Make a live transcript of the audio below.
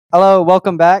Hello,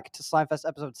 welcome back to Slimefest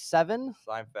episode 7.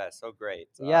 Slimefest, so great.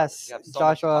 Yes, we have so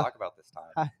Joshua. much to talk about this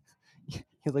time.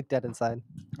 You look dead inside.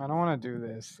 I don't want to do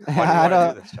this. Why do you I want to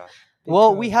don't- do this, Josh?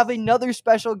 Well, we have Because- another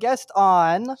special guest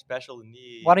on. Special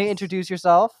needs. Why don't you introduce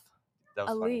yourself? That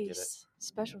was funny. Get it? Elise,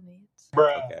 special needs,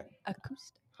 Okay.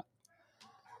 acoustic.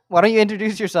 Why don't you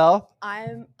introduce yourself?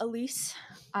 I'm Elise.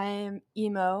 I'm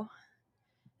emo.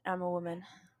 I'm a woman.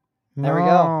 There we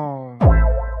go.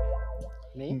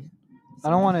 Me? I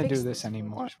don't want to Fix do this for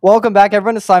anymore. me. Welcome back,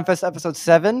 everyone, to Slimefest episode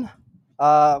 7.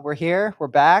 We're here. We're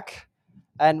back.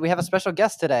 And we have a special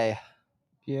guest today.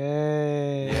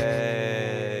 Yay.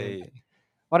 Yay.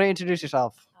 Why don't you introduce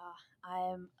yourself?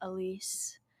 I'm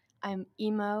Elise. I'm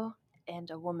emo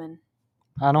and a woman.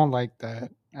 I don't like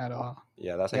that at all.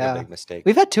 Yeah, that's like Yeah. a big mistake.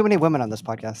 We've had too many women on this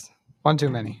podcast. One too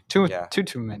many. Yeah.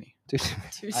 Too many.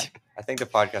 I think the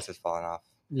podcast has fallen off.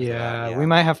 Yeah, yeah. we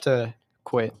might have to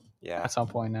quit Yeah. at some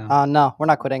point now. No, we're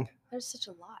not quitting. There's such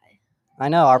a lie. I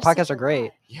know, our There's such podcasts a are great.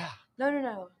 lie. Yeah. No.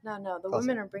 The Closer.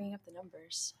 women are bringing up the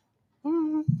numbers. I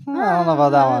don't know about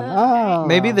that one. Oh.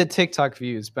 Maybe the TikTok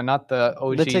views, but not the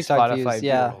OG The TikTok Spotify views,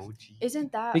 yeah. views.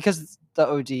 Isn't that Because the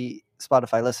OG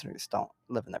Spotify listeners don't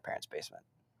live in their parents' basement.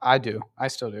 I do. I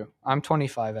still do. I'm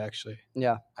 25 actually.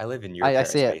 Yeah, I live in your I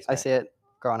parents' see it. I basement. see it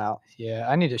growing out. Yeah,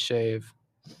 I need to shave.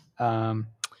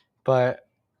 But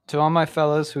to all my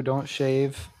fellas who don't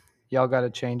shave, y'all got to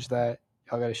change that.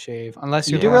 Y'all got to shave. Unless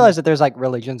You you do want- realize that there's like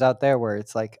religions out there where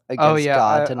it's like against yeah,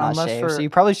 God to not unless shave, so for- you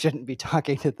probably shouldn't be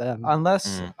talking to them.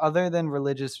 Unless Mm. other than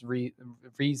religious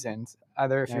reasons,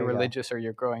 either if There you're you go. religious or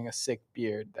you're growing a sick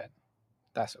beard, then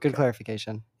that's okay. Good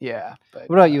clarification. Yeah. But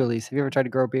What about you, Elise? Have you ever tried to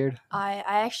grow a beard?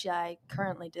 I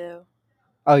currently do.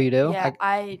 Oh, you do? Yeah,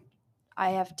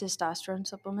 I have testosterone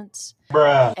supplements.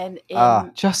 And in Ah.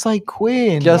 Just like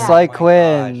Quinn. Just Yeah. like Oh my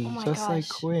Quinn, Oh my Just like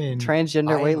gosh. Quinn. transgender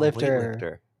I am a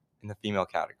weightlifter. in the female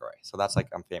category. So that's like,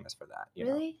 I'm famous for that. You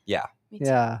know? really? Yeah. Me too.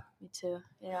 Yeah. Me too.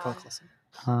 Yeah. Pull closer.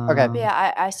 Okay. But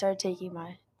yeah, I started taking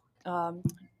my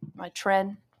my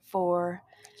trend for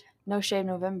No Shave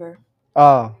November.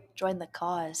 Oh, Join the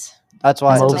cause. that's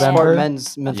why As a it's to support man.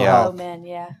 men's mental Yeah. Oh health. man,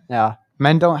 yeah. Yeah.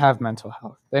 Men don't have mental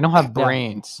health. They don't have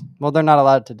brains. Well, they're not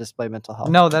allowed to display mental health.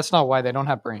 No, that's not why they don't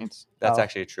have brains. That's Oh.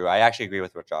 actually true. I actually agree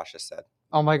with what Josh just said.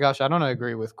 Oh my gosh, I don't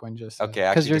agree with Quinn just said. Okay. I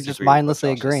because actually you're just disagree with what mindlessly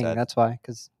Josh just agreeing. said. That's why.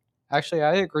 Because Actually,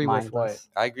 I agree with what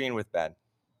I agree with Ben.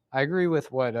 I agree with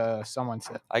what someone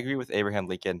said. I agree with Abraham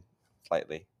Lincoln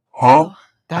slightly. Oh,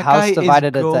 That house guy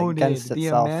divided is against goated. The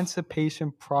itself.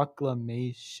 Emancipation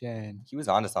Proclamation. He was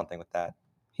onto something with that.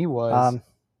 He was.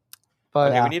 But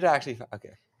Okay, Yeah. we need to actually.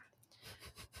 Okay.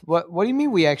 what do you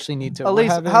mean we actually need to? We're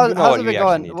Elise, having- how's you know what it you been actually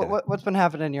going? need to- What's been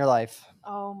happening in your life?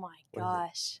 oh my What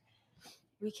gosh.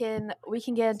 We can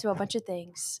get into a bunch of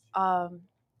things.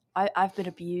 I've been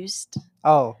abused.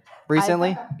 Oh,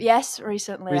 recently? Yes,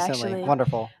 recently Recently. actually.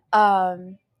 Wonderful.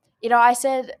 I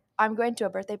said I'm going to a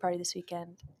birthday party this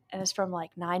weekend, and it's from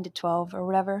like 9 to 12 or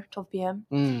whatever, 12 p.m.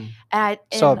 Mm. And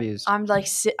So abused. I'm like,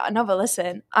 no, but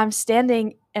listen, I'm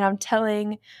standing and I'm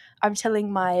telling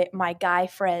my guy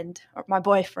friend or my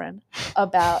boyfriend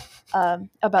about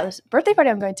this birthday party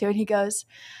I'm going to, and he goes,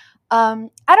 I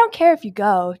don't care if you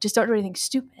go, just don't do anything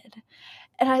stupid.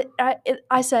 And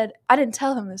I said I didn't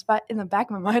tell him this, but in the back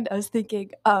of my mind I was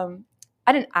thinking, I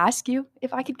didn't ask you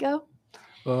if I could go.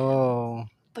 Oh.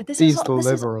 But this These is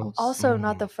liberals. also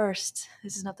not Mhm. the first.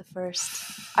 This is not the first.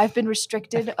 I've been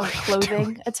restricted of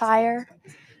clothing attire.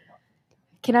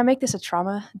 Can I make this a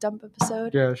trauma dump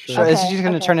episode? Yeah, Sure. sure. This Okay, is just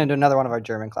going to okay. turn into another one of our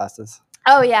German classes.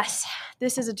 Oh yes,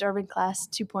 this is a German class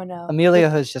 2.0. Amelia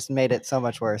has just made it so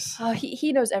much worse. Oh,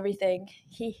 he knows everything.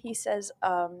 He says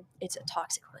it's a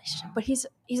toxic relationship, but he's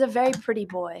a very pretty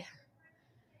boy.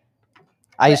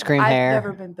 Ice But cream I've hair.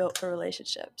 never been built for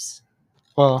relationsship.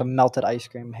 Well, The melted ice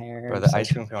cream hair. Bro, the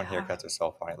ice cream cone haircuts are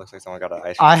so funny. It looks like someone got an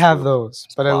ice cream. I have scoop, those,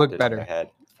 just but I plopped look it in their better.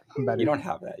 head. I'm better. You don't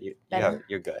have that. Better?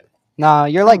 You're good. No,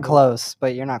 you're like close,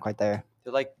 but you're not quite there.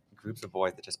 They're like groups of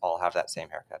boys that just all have that same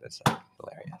haircut. It's like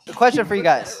hilarious. The question for you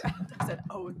guys. I said,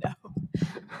 oh no.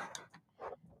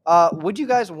 Would you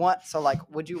guys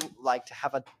would you like to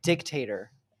have a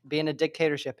dictator be in a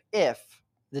dictatorship if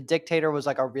the dictator was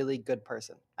like a really good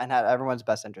person and had everyone's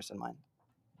best interest in mind?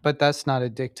 But that's not a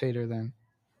dictator then.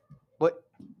 What?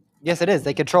 Yes, it is.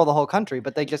 They control the whole country,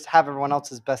 but they just have everyone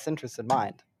else's best interest in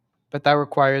mind. But that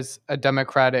requires a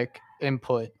democratic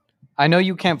input. I know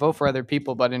you can't vote for other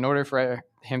people, but in order for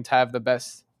him to have the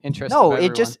best interest No, of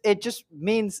everyone, it just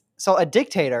means so a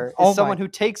dictator is Oh my- someone who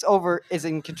takes over, is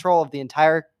in control of the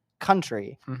entire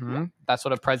country. Mhm. That's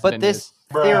what a president But this is.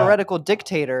 theoretical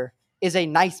dictator is a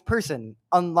nice person,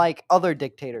 unlike other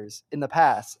dictators in the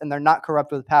past, and they're not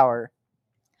corrupt with power.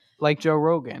 like Joe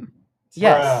Rogan.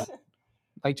 Yes.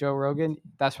 Like Joe Rogan,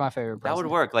 that's my favorite That would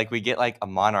president. work. Like we get like a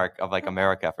monarch of like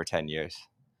America for 10 years.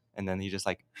 And then he just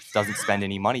like doesn't spend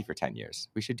any money for 10 years.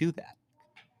 We should do that.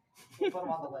 Put him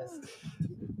on the list.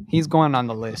 He's going on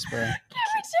the list, bro.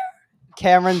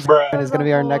 Cameron's is going to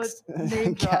be our Oh, next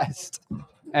name drop. guest.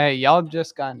 Hey, y'all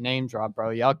just got name drop, bro.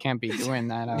 Y'all can't be doing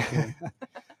that out here.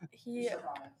 He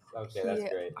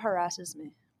Okay, harasses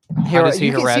me. How does he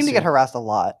You harass seem to get you? harassed a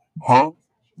lot.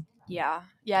 Yeah,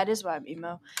 it is why I'm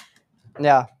emo.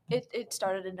 Yeah. It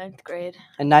started in 9th grade.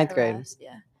 In 9th grade. Harassed,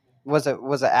 yeah. Was it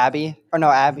Abby? Or no,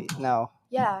 Abby. No.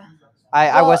 Yeah.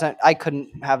 I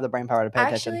couldn't have the brain power to pay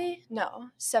attention. Actually, no.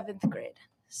 7th grade.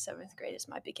 7th grade is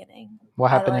my beginning.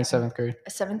 What happened in like- 7th grade?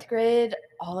 7th grade,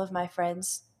 all of my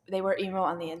friends, they were emo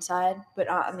on the inside, but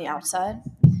not on the outside.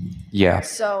 Yeah.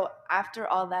 So after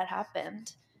all that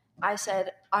happened, I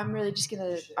said, I'm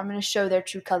gonna show their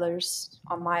true colors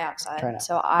on my Try outside. now.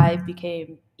 So I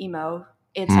became emo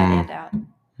inside and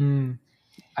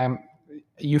out.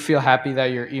 You feel happy that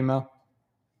you're emo?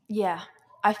 Yeah.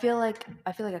 I feel like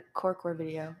a Corkcore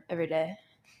video every day.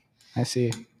 I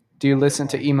see. Do you listen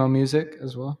to emo music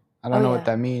as well? I don't Oh, know yeah. what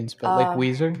that means, but like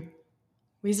Weezer?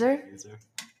 Weezer?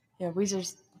 Yeah,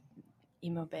 Weezer's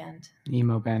emo band.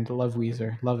 Emo band. Love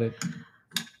Weezer. Love it.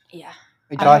 Yeah.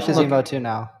 Josh is Look- emo too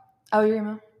now. Oh, you're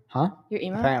emo? Huh? You're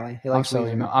emo? Apparently, he I'm likes so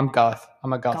Weezer. emo. I'm goth.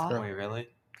 I'm a goth Goth? girl. Wait, really?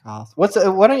 Goth. Why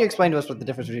don't you explain to us what the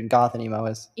difference between goth and emo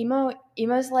is?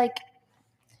 Emo's like,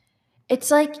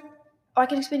 it's like, I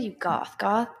can explain to you goth.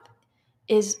 Goth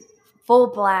is full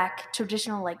black,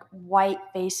 traditional like white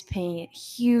face paint,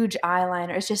 huge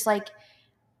eyeliner. It's just like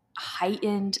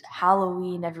heightened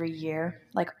Halloween every year,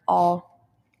 like all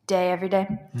day, every day.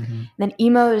 Mm-hmm. Then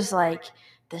emo is like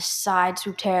the side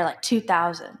swooped hair, like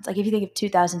 2000s. Like if you think of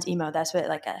 2000s emo, that's what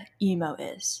like a emo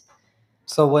is.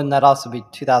 So wouldn't that also be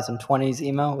 2020s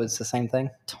emo? It's the same thing?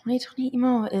 2020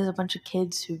 emo is a bunch of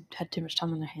kids who had too much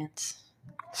time on their hands.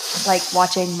 Like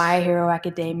watching My Hero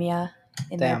Academia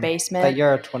in their basement. But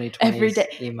you're a 2020s every day.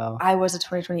 emo. I was a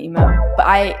 2020 emo, but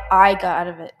I got out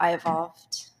of it. I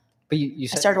evolved. But you I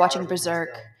said started watching Berserk.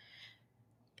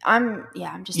 I'm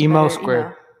just a Emo better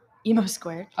squared. Emo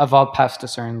squared. Evolved past a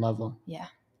certain level. Yeah,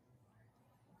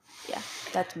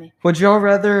 that's me. Would y'all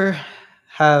rather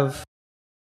have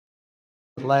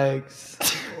legs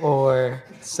or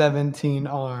 17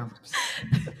 arms?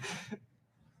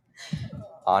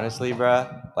 Honestly,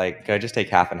 bruh, like, could I just take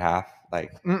half and half?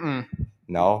 Like, Mm-mm.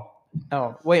 no?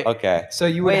 No. Wait. Okay. So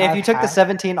you would Wait, have if you took the half-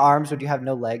 17 arms, would you have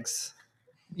no legs?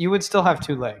 you would still have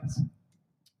 2 legs.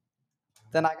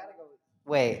 Then I gotta go.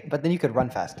 Wait, but then you could run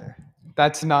faster.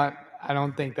 That's not. I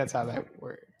don't think that's how that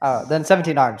works. Oh, then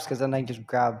 17 arms, because then I can just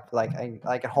grab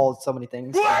I can hold so many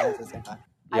things at the same time.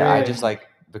 Yeah, I Really? just like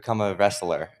become a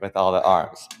wrestler with all the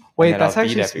arms. And Wait, then that's I'll beat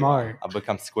actually everyone. smart. I'll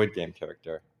become Squid Game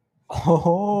character.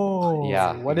 Oh.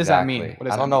 Yeah. What does that mean? exactly. What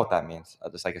does I that don't know mean? what that means.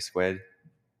 Just like a squid.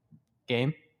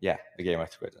 Game. Yeah, the game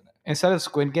with squids in it. Instead of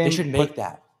Squid Game, They should make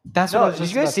that. That's what I No, was did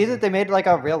just you guys about see to that say. they made like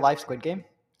a real life Squid Game?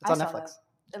 It's I on saw Netflix.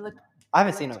 that. It looked. I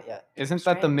haven't seen it yet. Isn't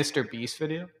that the Mr. Beast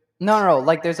video? No.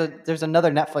 Like there's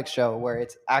another Netflix show where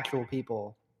it's actual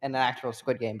people in an actual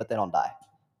Squid Game, but they don't die.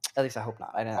 At least I hope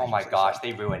not. I didn't. Oh actually my see the gosh, show.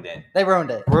 they ruined it. They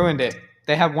ruined it. Ruined it.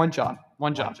 They have one job.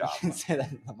 One One job. job. You can say that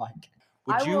in the mic.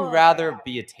 Would I you will- rather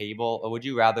be a table or would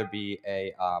you rather be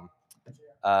a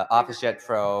Office Jet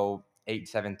Pro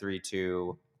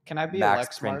 8732 Can I be a Max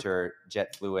Lexmark? printer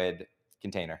jet fluid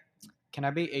container? Can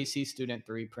I be AC Student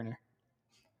 3 printer?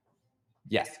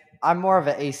 Yes. I'm more of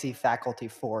an AC Faculty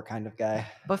 4 kind of guy.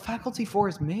 But Faculty 4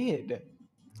 is mid.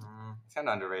 It's kind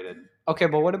of underrated. Okay,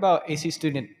 but what about AC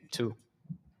Student 2?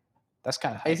 That's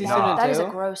kind of AC Nah. Student That is 2? a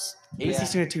gross AC Yeah.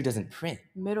 Student 2 doesn't print.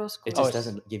 middle school. It just it's-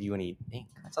 doesn't give you any ink.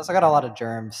 It's also got a lot of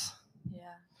germs. Yeah.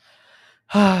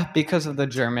 because of the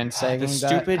German saying The that.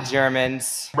 stupid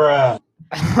Germans.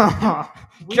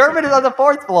 German is on the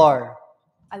 4th floor.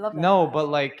 I love that. No, class. but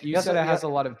like you Yes, said, it yeah. has a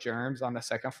lot of germs on the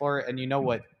 2nd floor, and you know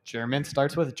what German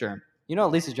starts with? Germ. You know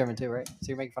Lisa's German too, right? So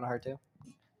you're making fun of her too?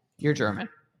 You're German.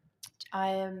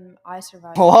 I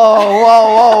survived. Whoa.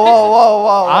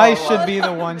 I should be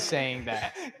the one saying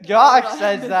that. Josh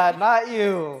says that, not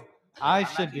you. I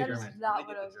should be That is German. not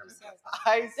what I was going to say.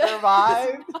 I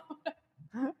survived.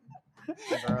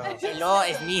 Hello,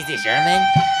 it's me, the German.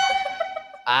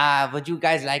 Would you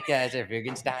guys like the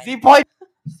Wittgenstein? The point.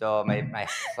 So my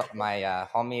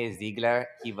homie Ziegler,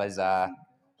 he was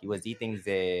eating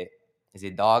the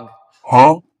dog.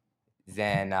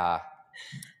 Then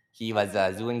he was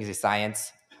doing the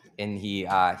science, and he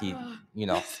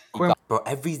Quinn- bro.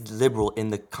 Every liberal in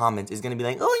the comments is gonna be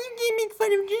like, "Oh, you can't make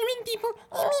fun of German people."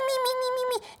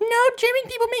 Me. no German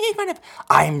people making fun of.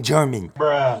 I'm German.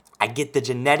 Bruh. I get the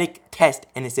genetic test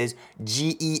and it says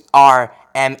German.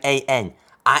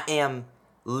 I am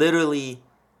literally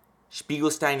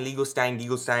Spiegelstein,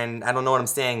 Legelstein. I don't know what I'm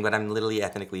saying, but I'm literally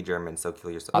ethnically German. So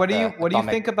kill yourself. What do you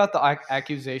think about the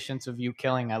accusations of you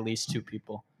killing at least 2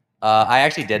 people? I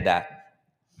actually did that.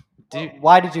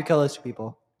 Why did you kill those two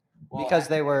people? Because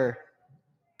they were.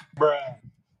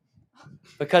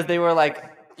 Because they were like,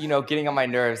 getting on my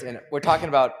nerves. And we're talking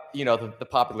about, the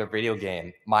popular video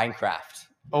game, Minecraft.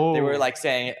 Oh, They were like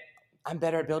saying, I'm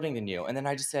better at building than you. And then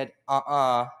I just said,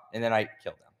 and then I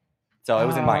killed them. So it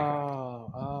was in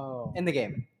Minecraft. Oh. In the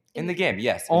game. In the game,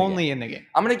 yes. in the Only game. in the game.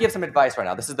 I'm going to give some advice right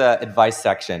now. This is the advice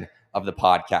section of the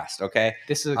podcast, okay?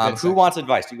 This is a good Who wants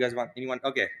advice? Do you guys want anyone?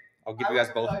 Okay, I'll give you guys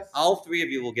both. All 3 of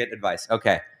you will get advice.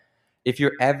 Okay. If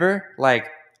you're ever like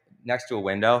next to a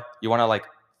window, you want to like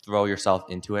throw yourself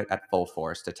into it at full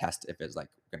force to test if it's like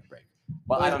going to break.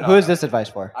 Well, I don't know. Who is this advice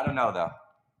for? I don't know though.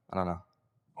 I don't know.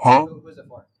 Who is it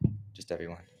for? Just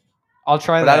everyone. I'll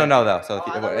try But that. I don't know though. So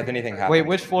if anything happens. Wait,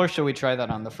 which floor should we try that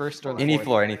on? The first or the Any fourth?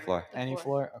 floor, any floor. Any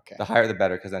floor? Okay. The higher the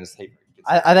better, because then it's safer.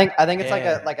 I think it's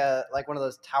Yeah. like one of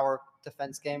those tower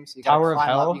defense games. You Tower of climb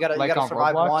Hell? Up. You gotta Like on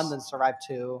survive Roblox? 1, then survive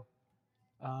 2,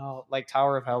 Oh, like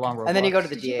Tower of Hell on Roblox. and then you go to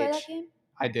the Did you play that DH. game?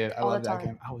 I did. I all the love that time.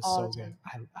 game. I was All so the good.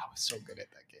 time. I was so good at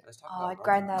that game. Let's talk Oh, about I'd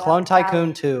grind that Clone up.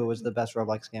 Tycoon 2 was the best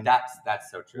Roblox game.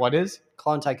 That's so true. What is?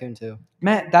 Clone Tycoon 2.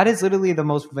 Man, that is literally the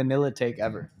most vanilla take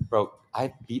ever. Bro,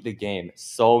 I beat the game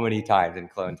so many times in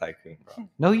Clone Tycoon, bro.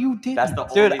 No, you didn't. That's the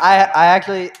Dude, only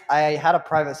I had a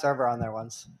private server on there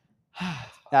once.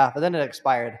 Yeah, but then it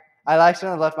expired. I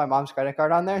accidentally left my mom's credit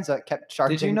card on there, and so it kept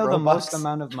charging. Did you know Robux. the most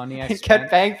amount of money I It spent? kept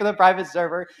paying for the private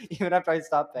server even after I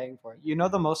stopped paying for it. You know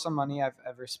the most money I've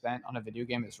ever spent on a video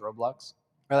game is Roblox.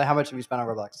 Really, how much have you spent on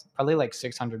Roblox? Probably like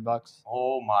 $600.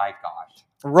 Oh my gosh.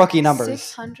 Rookie numbers.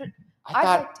 600. I I'd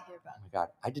thought, like to hear oh my god,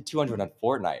 I did 200 on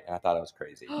Fortnite, and I thought it was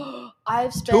crazy. about.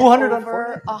 I've spent 200 on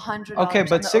over $100. Okay, on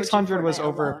but the OG 600 was Fortnite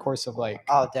over alone. a course of like.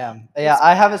 Oh damn! Yeah,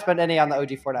 I haven't spent any on the OG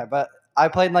Fortnite, but I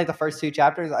played in like the first 2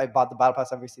 chapters. I bought the battle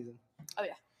pass every season. Oh,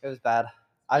 yeah. It was bad.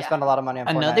 I Yeah. spent a lot of money on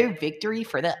Fortnite. victory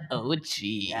for the OG.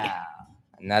 Yeah.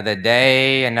 Another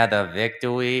day, another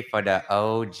victory for the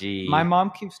OG. My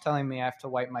mom keeps telling me I have to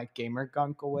wipe my gamer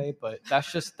gunk away, but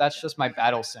that's just my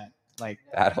battle scent. Like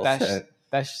Battle that's scent.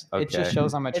 it just Okay.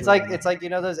 shows how much. It's like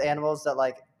those animals that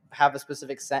like have a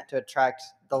specific scent to attract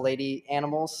the lady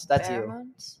animals. That's you.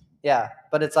 Pheromones? Yeah,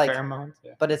 but it's like pheromones.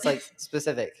 Yeah. but it's like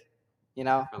specific. You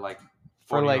know? For like,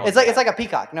 For like- It's like a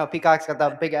peacock. No, peacock's got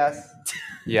that big ass.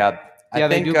 yeah. Yeah, I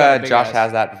they think do got a big Josh ass.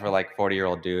 has that for like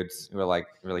 40-year-old dudes who are like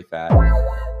really fat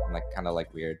and like kind of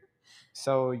like weird.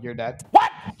 So you're dead.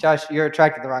 Josh, you're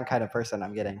attracted to the wrong kind of person.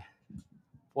 I'm getting.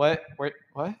 What? Wait,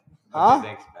 what? Huh? Okay,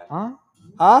 thanks, man. Huh?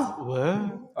 Huh? What?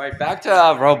 All right, back to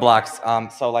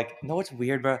Roblox. So like, you know what's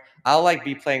weird, bro? I'll like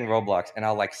be playing Roblox and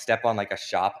I'll like step on like a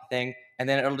shop thing, and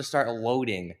then it'll just start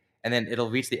loading, and then it'll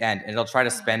reach the end, and it'll try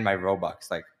to spend my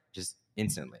Robux like just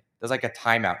instantly. There's like a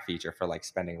timeout feature for like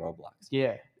spending Roblox.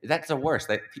 Yeah. That's the worst.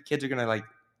 Like kids are gonna like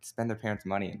spend their parents'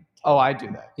 money. Oh, I do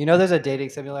that. You know, there's a dating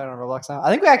simulator on Roblox now. I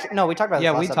think we talked about.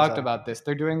 Yeah, this we last talked episode. about this.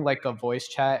 They're doing like a voice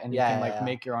chat, and you Yeah, can yeah, like yeah.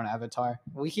 make your own avatar.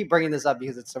 We keep bringing this up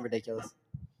because it's so ridiculous.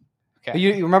 Okay. But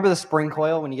you remember the spring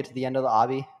coil when you get to the end of the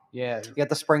obby? Yeah. You get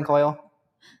the spring coil.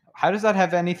 How does that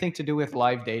have anything to do with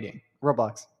live dating?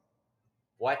 Roblox.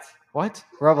 What? What?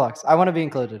 Roblox. I want to be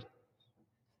included.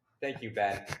 Thank you,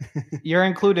 Ben. You're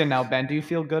included now, Ben. Do you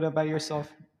feel good about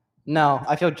yourself? No,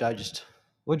 I feel judged.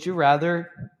 Would you rather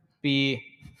be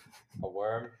A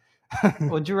worm.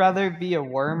 Would you rather be a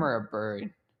worm or a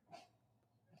bird?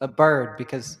 A bird,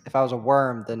 because if I was a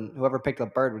worm, then whoever picked the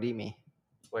bird would eat me.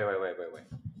 Wait.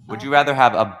 Would you rather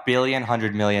have $1 billion,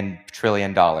 $100 million, $1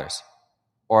 trillion,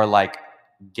 or like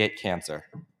get cancer?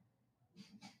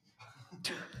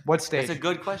 What stage? That's a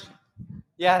good question.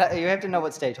 Yeah, you have to know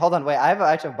what stage. Hold on, wait. I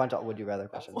actually have a bunch of would you rather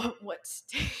questions. What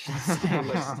stage?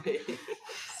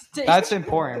 That's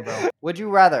important, bro. Would you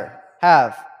rather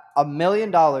have $1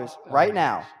 million right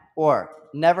now, or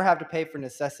never have to pay for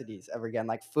necessities ever again,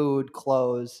 like food,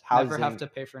 clothes, housing? Never have to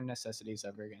pay for necessities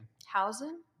ever again.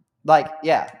 Housing? Like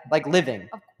living.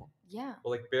 Yeah.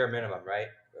 Well, like bare minimum, right?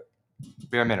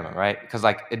 Bare minimum, right? Because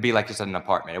like it'd be like just an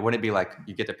apartment. It wouldn't be like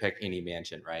you get to pick any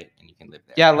mansion, right? And you can live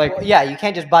there. Yeah, like Well, yeah, you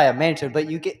can't just buy a mansion, but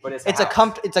you get. But it's It's a a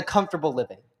house. it's a comfortable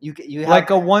living. You have, like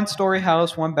a 1-story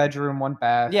house, 1 bedroom, 1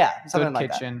 bath. yeah, Good something like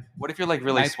that. kitchen. What if you're like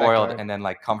really Nice spoiled backyard. and then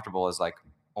like comfortable is like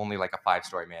only like a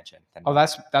 5-story mansion? Then Oh,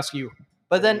 that's you.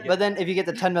 But then if you get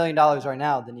the $10 million right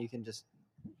now, then you can just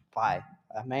buy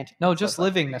No, just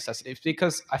living necessities,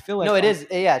 because I feel like No, it is.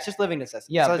 Yeah, it's just living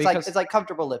necessities. Yeah, so it's because- like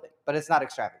comfortable living, but it's not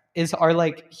extravagant. are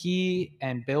like he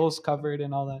and bills covered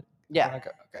and all that. Yeah, Like,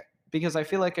 okay. Because I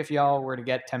feel like if y'all were to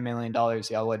get $10 million,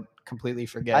 y'all would completely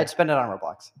forget. I'd spend it on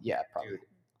Roblox. Yeah, probably.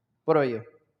 What about you?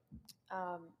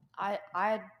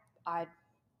 I'd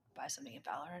buy something in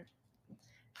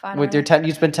Valorant. With your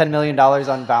you spend $10 million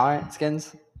on Valorant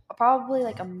skins? Probably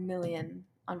like $1 million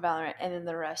on Valorant, and then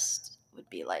the rest would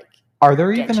be like. Are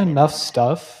there even Genshin enough Impact.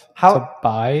 stuff How- to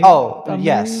buy? Oh, $1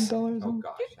 yes. million Oh on?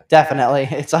 gosh. Definitely.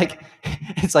 It's like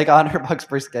 $100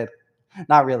 per skin.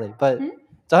 Not really, but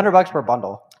it's $100 per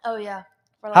bundle. Oh yeah.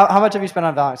 For How much have you spent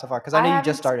on Valorant so far? Because I know you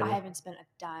just started I it. haven't spent a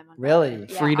dime on Really?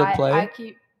 Valorant. Free to play?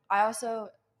 I also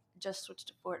just switched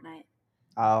to Fortnite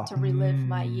Oh, to relive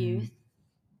my youth.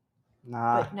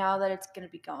 nah. But now that it's gonna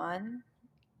be gone,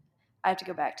 I have to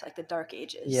go back to like the dark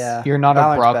ages. Yeah. You're not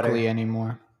Valorant's a broccoli better.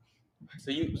 anymore.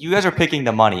 So you guys are picking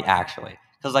the money actually,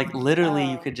 because like literally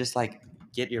you Oh. could just like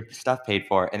get your stuff paid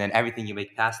for, and then everything you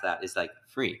make past that is like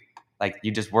free. Like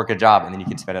you just work a job, and then you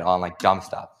can spend it on like dumb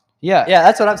stuff. Yeah. Yeah,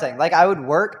 that's what I'm saying. Like I would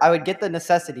work, I would get the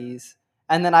necessities,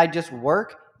 and then I just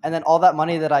work, and then all that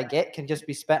money that I get can just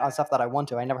be spent on stuff that I want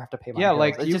to. I never have to pay my Yeah, bills.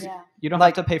 like It's you, just, Yeah. you don't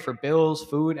like- have to pay for bills,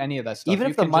 food, any of that stuff. even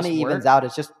You if the can just money evens work. out,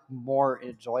 it's just more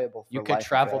enjoyable. For You life, could I feel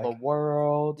travel like. the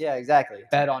world, Yeah, exactly.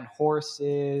 bet on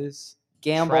horses.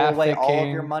 Gamble away all of your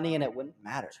trafficking. money, and it wouldn't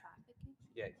matter.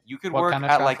 Yeah, you could What work kind of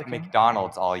at like trafficking?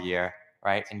 McDonald's all year,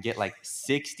 right, and get like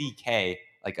 $60K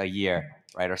like a year,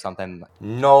 right, or something.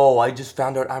 No, I just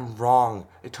found out I'm wrong.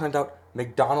 It turns out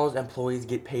McDonald's employees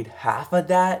get paid half of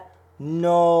that?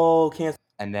 No, can't.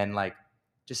 And then like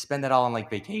just spend it all on like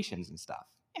vacations and stuff.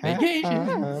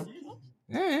 Vacations.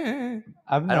 I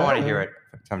don't want to hear it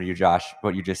from you, Josh.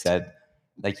 What you just said.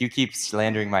 Like you keep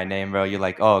slandering my name, bro. You're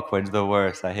like, oh, Quinn's the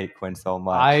worst. I hate Quinn so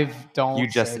much. I don't. He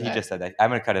just say said that.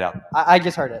 I'm gonna cut it out. I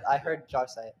just heard it. I heard Josh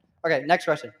say it. Okay, next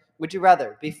question. Would you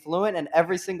rather be fluent in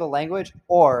every single language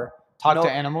or talk know-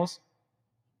 to animals.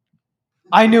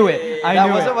 I knew it. I that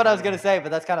knew wasn't it. what I was gonna say, but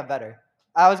that's kind of better.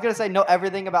 I was gonna say know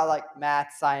everything about like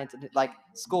math, science, and like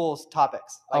schools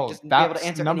topics. Like just be able to that's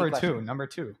answer number any question. two. Number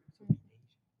two.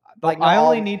 Like, I know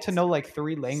only all- need to know like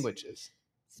 3 languages.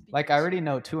 Like I already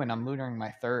know 2, and I'm learning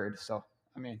my 3rd. So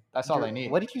I mean, that's all I need.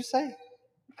 What did you say?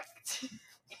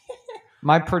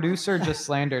 My producer just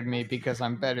slandered me because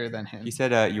I'm better than him. He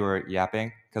said you were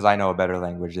yapping because I know a better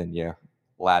language than you.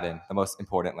 Latin, the most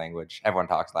important language. Everyone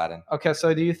talks Latin. Okay,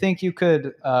 so do you think you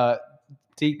could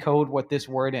decode what this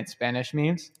word in Spanish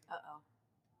means? Uh-oh.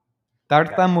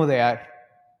 Tartamudear.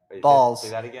 Wait, Balls. Say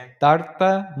that again.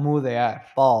 Tartamudear.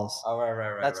 Balls. Oh,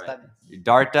 right. That's right. that.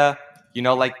 Darta, you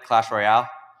know, like Clash Royale?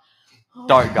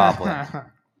 Dart Goblin.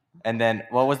 And then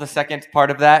what was the second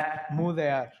part of that?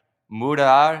 Mudear.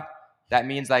 Mudar. That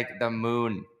means like the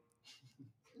moon.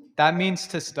 That means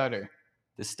to stutter.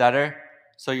 The stutter.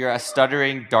 So you're a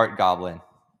stuttering dart goblin.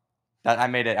 That I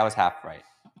made it. I was half right.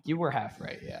 You were half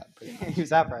right, yeah. pretty much. He was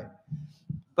that right.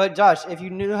 But Josh, if you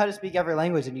knew how to speak every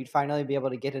language, then you'd finally be able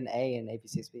to get an A in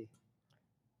APCSB.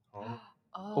 Oh,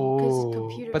 Oh, because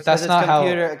computers. but that's Because not it's how.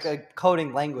 computer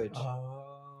coding language.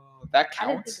 Oh, that I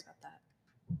didn't counts. think about that.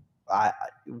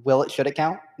 Should it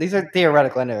count? These are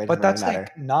theoretical anyway. it But doesn't that's really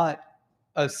matter. like not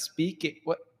a speaking.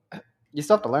 What? You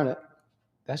still have to learn it.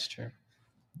 That's true.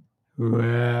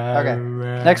 Okay.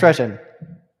 Next question.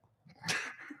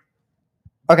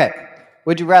 Okay.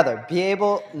 Would you rather be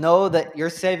able know that you're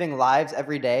saving lives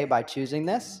every day by choosing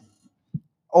this,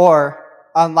 or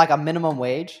on like a minimum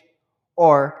wage,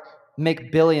 or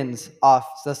make billions off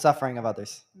the suffering of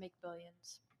others? Make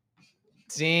billions.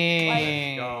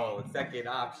 Dang. second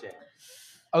option.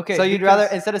 Okay. So you'd because-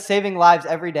 rather, instead of saving lives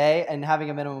every day and having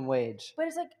a minimum wage, But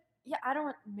it's like, yeah, I don't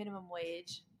want minimum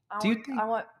wage. Do you want, think- I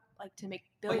want like to make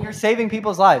but billions. you're saving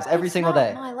people's lives every It's single not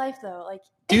day. My life though, like.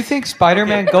 Do you think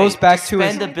Spider-Man goes back to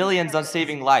his? spend the billions on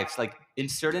saving lives. Like in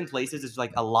certain places, it's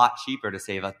like a lot cheaper to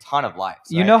save a ton of lives.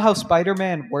 You right? know how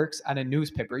Spider-Man works at a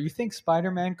newspaper. You think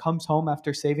Spider-Man comes home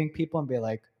after saving people and be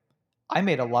like, "I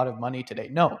made a lot of money today."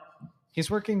 No,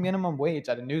 he's working minimum wage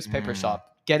at a newspaper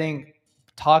shop, getting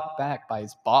talked back by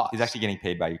his boss. He's actually getting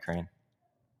paid by Ukraine.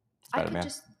 I Spider-Man. could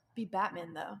just be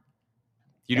Batman though.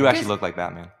 You do actually Because- look like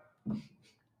Batman.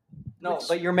 No,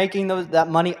 but you're making that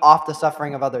money off the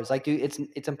suffering of others. Like, it's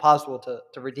impossible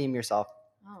to redeem yourself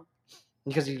Oh,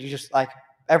 because you just like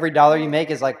every dollar you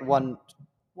make is like one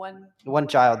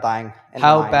child dying. in the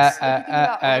How mines. bad If you think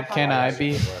about all the can I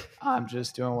population. be? I'm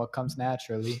just doing what comes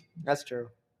naturally. That's true.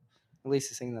 At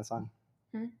least singing that song.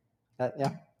 Hmm?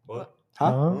 Yeah. What?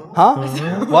 Huh?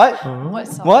 Huh? What? what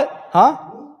song? What? Huh?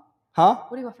 Huh?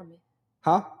 What do you want from me?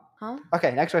 Huh? Huh?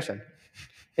 Okay, next question.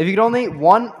 If you could only eat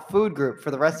one food group for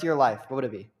the rest of your life, what would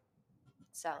it be?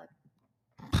 Salad.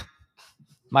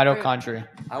 Mitochondria.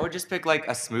 I would just pick like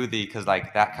a smoothie because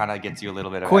like that kind of gets you a little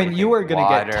bit of Quinn, everything. you are gonna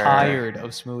get Water. tired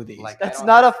of smoothies. Like, I That's don't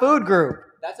not know. a food group.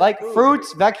 That's a Like food fruits,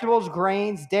 group. vegetables,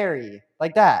 grains, dairy,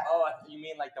 like that. Oh, you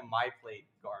mean like the My Plate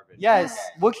garbage? Yes.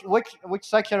 Okay. Which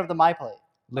section of the My Plate?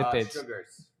 Lipids.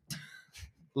 Sugars.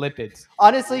 Lipids.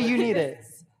 Honestly, you need it.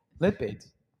 Lipids.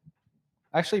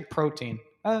 Actually, protein.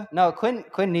 No,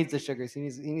 Quinn needs the sugars. He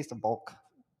needs to bulk.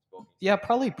 Yeah,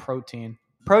 probably protein.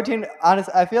 Protein,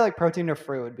 honestly, I feel like protein or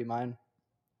fruit would be mine.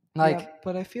 Like Yeah,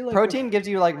 but I feel like protein gives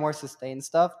you like more sustained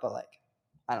stuff, but like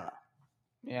I don't know.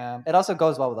 Yeah. It also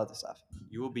goes well with other stuff.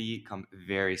 You will become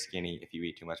very skinny if you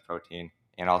eat too much protein,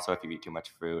 and also if you eat too much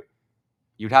fruit.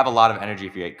 You'd have a lot of energy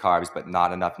if you ate carbs, but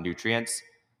not enough nutrients.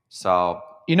 So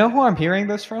You know who I'm hearing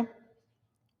this from?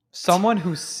 Someone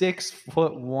who's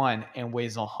 6'1" and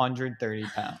weighs 130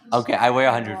 pounds. okay, I weigh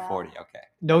 140. Okay.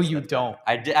 No, That's- you that's don't.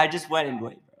 better. I just went and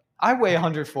weighed. I weigh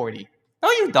 140.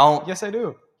 No, you don't. Yes, I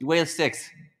do. You weigh 6.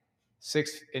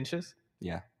 6 inches.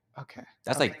 Yeah. Okay.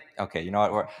 That's like okay. You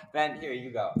know what? Ben, here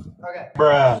you go. Okay.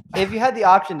 If you had the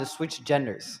option to switch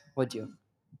genders, would you?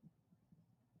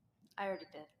 I already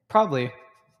did. Probably.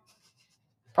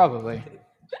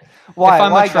 Why? If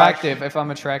I'm Why, Josh?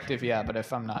 attractive, yeah, but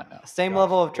if I'm not, no. Same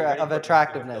level of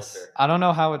attractiveness. I don't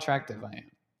know how attractive I am.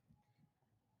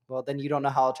 Well, then you don't know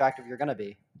how attractive you're gonna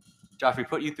be. Josh, we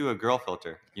put you through a girl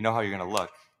filter. You know how you're gonna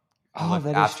look. You Oh, look that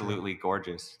is true. absolutely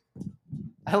gorgeous.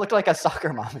 I looked like a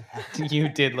soccer mom in that. You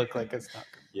did look like a stalker.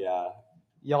 Yeah.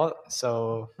 Y'all,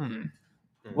 so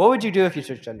What would you do if you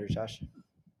switched genders, Josh?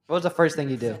 What was the first thing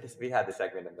you do? We had this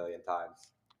segment a million times.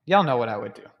 y'all know what I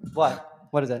would do. What?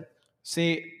 What is it?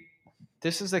 See,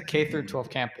 this is a K through 12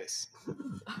 campus.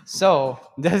 So,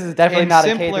 This is definitely in not a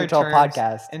K simpler through 12 terms-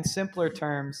 podcast. in simpler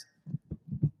terms,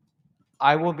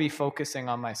 I will be focusing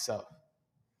on myself.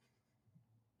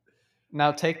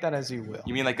 Now, take that as you will.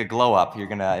 You mean like a glow up? You're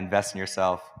gonna invest in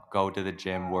yourself, go to the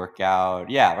gym, work out.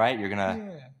 Yeah, right. You're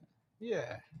gonna.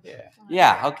 Yeah.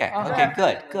 Yeah. Okay. Uh-huh.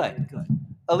 Okay. Good.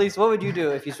 Elise, what would you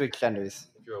do if you switched genders?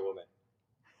 If you're a woman.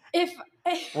 If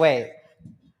Wait.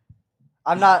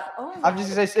 I'm not. Oh I'm just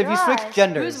my gonna say, if you switch gosh,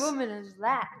 genders. whose woman is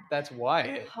that? That's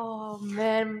why. Oh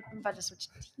man, I'm about to switch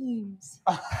teams.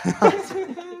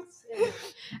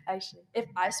 Actually, if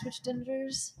I switch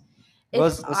genders,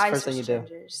 What's the first thing you do?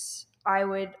 genders, I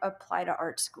would apply to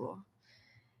art school.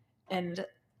 And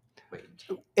Wait.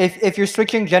 If you're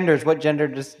switching genders, what gender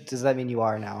does that mean you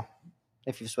are now?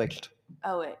 If you switched.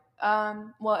 oh wait,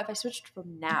 well, if I switched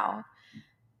from now,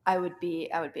 I would be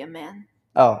a man.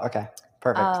 Oh, okay.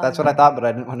 Perfect. That's what I thought, but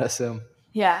I didn't want to assume.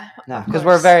 Yeah. No, of because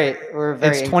course. we're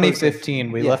very It's inclusive.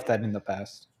 2015. We Yeah. left that in the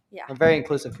past. Yeah. A very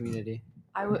inclusive community.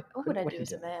 I would. What would I What do you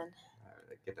as a do? man?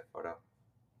 Get the photo.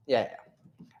 Yeah.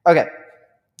 Okay.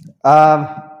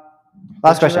 Last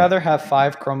Would you question. rather have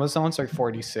 5 chromosomes or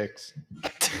 46?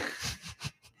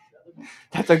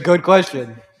 That's a good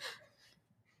question.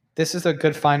 This is a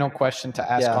good final question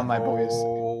to ask Yeah. all my boys.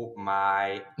 Oh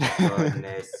my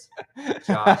goodness.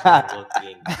 Josh is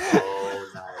looking so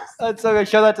nice. That's so good.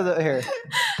 Show that to the here.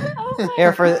 Oh my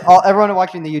Here for everyone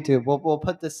watching the YouTube. We'll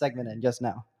put this segment in just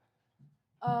now.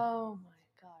 Oh my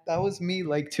god. That was me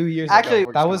like 2 years Actually, ago.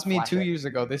 we're That just was gonna me flash 2 it. years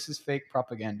ago. This is fake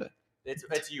propaganda.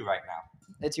 It's you right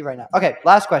now. It's you right now. Okay.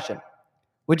 Last question.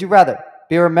 Would you rather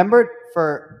be remembered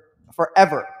for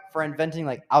forever for inventing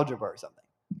like algebra or something,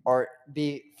 or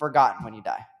be forgotten when you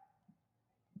die?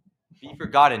 Be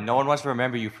forgotten. No one wants to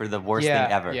remember you for the worst thing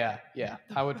ever. Yeah.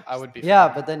 I would be.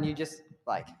 Yeah, but then you just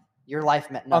like your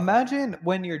life meant nothing. Imagine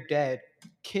when you're dead,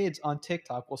 kids on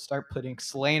TikTok will start putting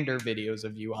slander videos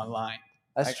of you online.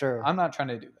 That's Like, true. I'm not trying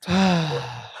to do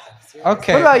that.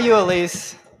 Okay. What about you,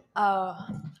 Elise?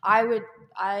 I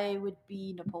would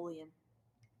be Napoleon.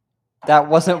 That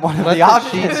wasn't one of Let the the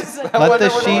options. sheets- That let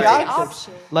wasn't the one of sheets-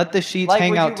 options. Let the sheets Like,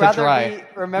 hang would out you to rather dry. be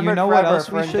remembered You know what forever else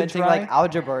for we should inventing try? like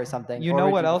algebra or something? You or know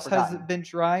would what be else has forgotten? been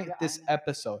dry? This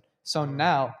episode. So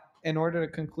now, in order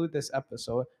to conclude this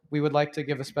episode, we would like to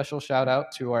give a special shout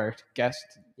out to our guest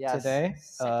Yes. today.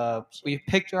 Second option. We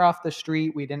picked her off the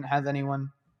street. We didn't have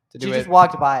anyone to do She it. just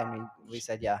walked by and we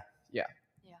said yeah.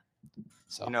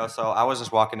 So You know, so I was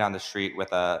just walking down the street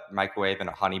with a microwave and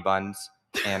a honey buns,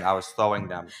 and I was throwing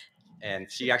them,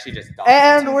 and she actually just dumped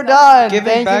And we're done.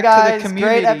 Giving Thank back you to the guys.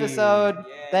 community. Great episode.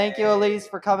 Yay. Thank you, Elise,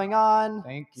 for coming on.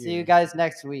 thank you. See you guys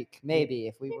next week, maybe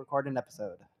if we record an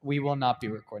episode. We will not be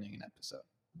recording an episode.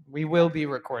 We will be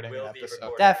recording an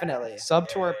episode. Definitely. Sub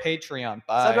to our Patreon.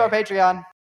 Bye. Sub to our Patreon.